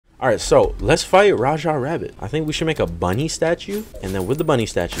Alright, so let's fight Raja Rabbit. I think we should make a bunny statue. And then with the bunny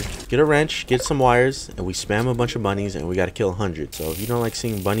statue, get a wrench, get some wires, and we spam a bunch of bunnies, and we gotta kill 100. So if you don't like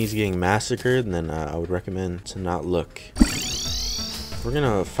seeing bunnies getting massacred, then I would recommend to not look. We're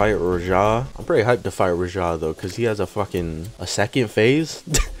gonna fight Raja. I'm pretty hyped to fight Raja though, because he has a second phase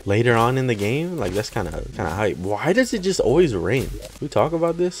later on in the game. Like, that's kind of hype. Why does it just always rain? Can we talk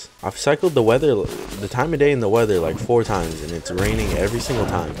about this? I've cycled the weather, the time of day and the weather like 4 times, and it's raining every single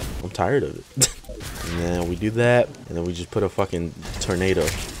time. I'm tired of it. And then we do that, and then we just put a fucking tornado.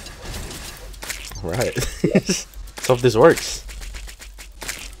 All right. So if this works.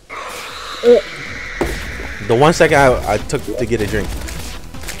 The 1 second I took to get a drink.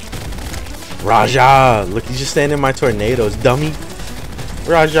 Raja, look, he's just standing in my tornadoes, dummy.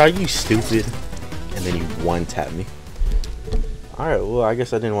 Raja, you stupid. And then you one-tap me. Alright, well, I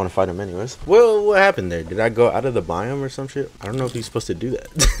guess I didn't want to fight him anyways. Well, what happened there? Did I go out of the biome or some shit? I don't know if he's supposed to do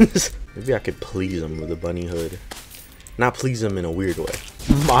that. Maybe I could please him with a bunny hood. Not please him in a weird way.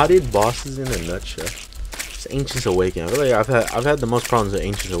 Modded bosses in a nutshell. It's Ancients Awaken. I feel like I've had the most problems with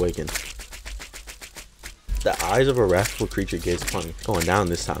Ancients Awaken. The eyes of a wrathful creature gaze upon me. Going down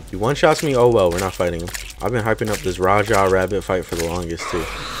this time. He one-shots me, oh well, we're not fighting him. I've been hyping up this Raja Rabbit fight for the longest too.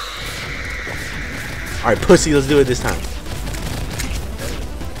 Alright, pussy, let's do it this time.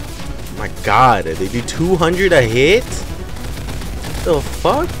 Oh my god, they do 200 a hit? What the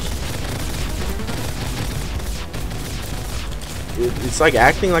fuck? It's like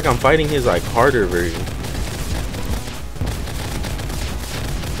acting like I'm fighting his like harder version.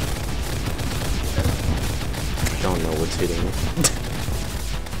 Don't know what's hitting me.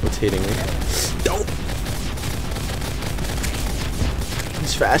 What's hitting me? Don't.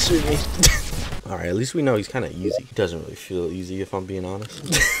 He's faster than me. Alright, at least we know he's kind of easy. He doesn't really feel easy if I'm being honest.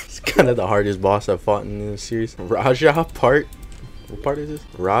 It's kind of the hardest boss I've fought in this series. Raja part. What part is this?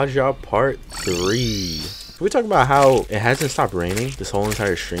 Raja part 3. Can we talk about how it hasn't stopped raining this whole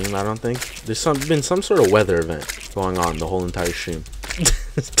entire stream? I don't think. There's been some sort of weather event going on the whole entire stream.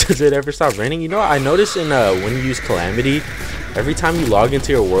 Does it ever stop raining? You know what I noticed in when you use Calamity, every time you log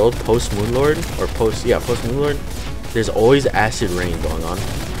into your world post Moonlord or post Moonlord, there's always acid rain going on.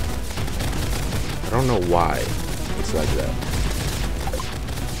 I don't know why it's like that.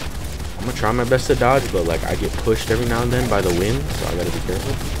 I'm gonna try my best to dodge, but like I get pushed every now and then by the wind, so I gotta be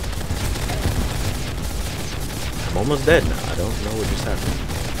careful. I'm almost dead now. I don't know what just happened.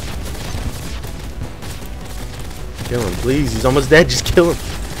 Kill him, please. He's almost dead. Just kill him.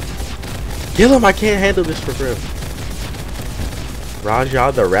 Kill him. I can't handle this for forever.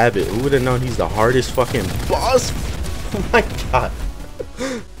 Raja the Rabbit. Who would have known he's the hardest fucking boss? Oh my god.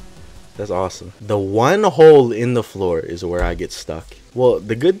 That's awesome. The one hole in the floor is where I get stuck. Well,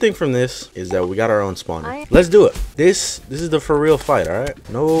 the good thing from this is that we got our own spawner. Let's do it. This is the for real fight, alright?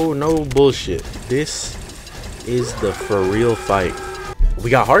 No bullshit. This is the for real fight. We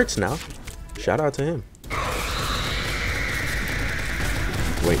got hearts now. Shout out to him.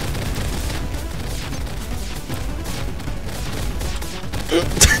 Wait.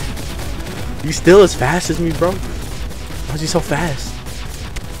 You still as fast as me, bro? Why is he so fast?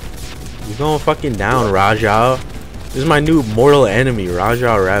 You're going fucking down, Raja. This is my new mortal enemy,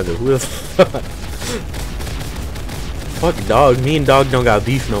 Raja Rabbit. Who the fuck? Fuck dog. Me and dog don't got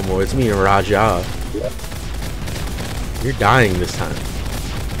beef no more. It's me and Raja. You're dying this time.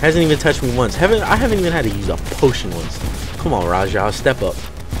 Hasn't even touched me once. I haven't even had to use a potion once. Come on, Raja, step up.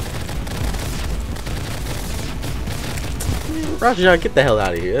 Raja, get the hell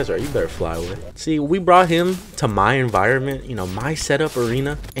out of here. That's right, you better fly away. See, we brought him to my environment, you know, my setup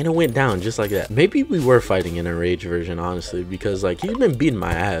arena, and it went down just like that. Maybe we were fighting in a rage version, honestly, because like he's been beating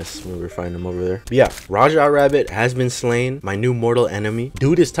my ass when we were fighting him over there. But yeah, Raja Rabbit has been slain, my new mortal enemy.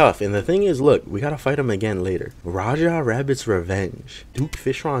 Dude is tough, and the thing is, look, we gotta fight him again later. Raja Rabbit's revenge. Duke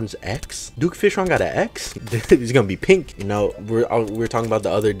Fishron's ex? Duke Fishron got an ex? He's gonna be pink. You know, we were talking about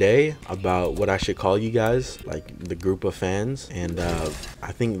the other day about what I should call you guys, like the group of fans. And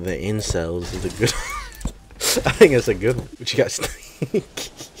I think the incels is a good I think it's a good one. What you guys think?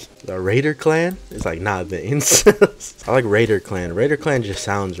 The Raider Clan? It's like, nah, the incels. I like Raider Clan. Raider Clan just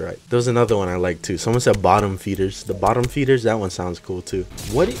sounds right. There was another one I like too. Someone said Bottom Feeders. The Bottom Feeders, that one sounds cool too.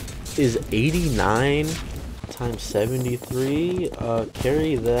 What is 89 times 73?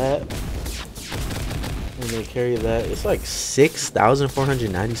 Carry that. And then carry that. It's like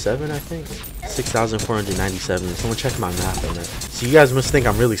 6,497, I think. 6,497. Someone check my math on that. So you guys must think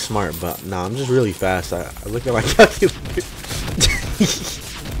I'm really smart, but nah, I'm just really fast. I look at my calculator.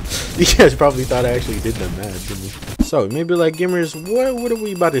 You guys probably thought I actually did that math, didn't you? So maybe like gamers, what are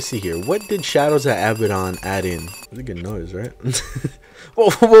we about to see here? What did Shadows at Abaddon add in? It's a good noise, right? Whoa,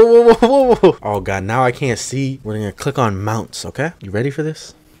 whoa, whoa, whoa, whoa. Oh god, now I can't see. We're gonna click on mounts, okay? You ready for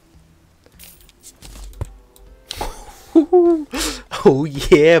this? Oh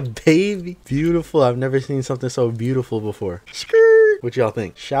yeah, baby. Beautiful. I've never seen something so beautiful before. What y'all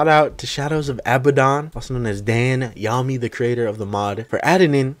think? Shout out to Shadows of Abaddon, also known as Dan Yami, the creator of the mod, for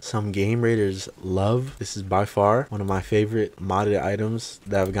adding in some Game Raiders love. This is by far one of my favorite modded items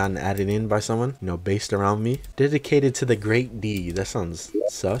that have gotten added in by someone, you know, based around me. Dedicated to the great D. That sounds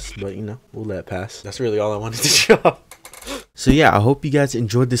sus, but you know, we'll let it pass. That's really all I wanted to show. So yeah, I hope you guys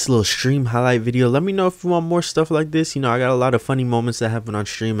enjoyed this little stream highlight video. Let me know if you want more stuff like this. You know, I got a lot of funny moments that happen on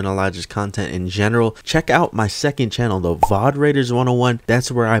stream and a lot of just content in general. Check out my second channel, the VOD Raiders 101.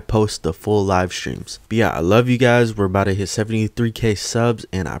 That's where I post the full live streams. But yeah, I love you guys. We're about to hit 73K subs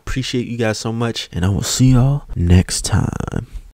and I appreciate you guys so much. And I will see y'all next time.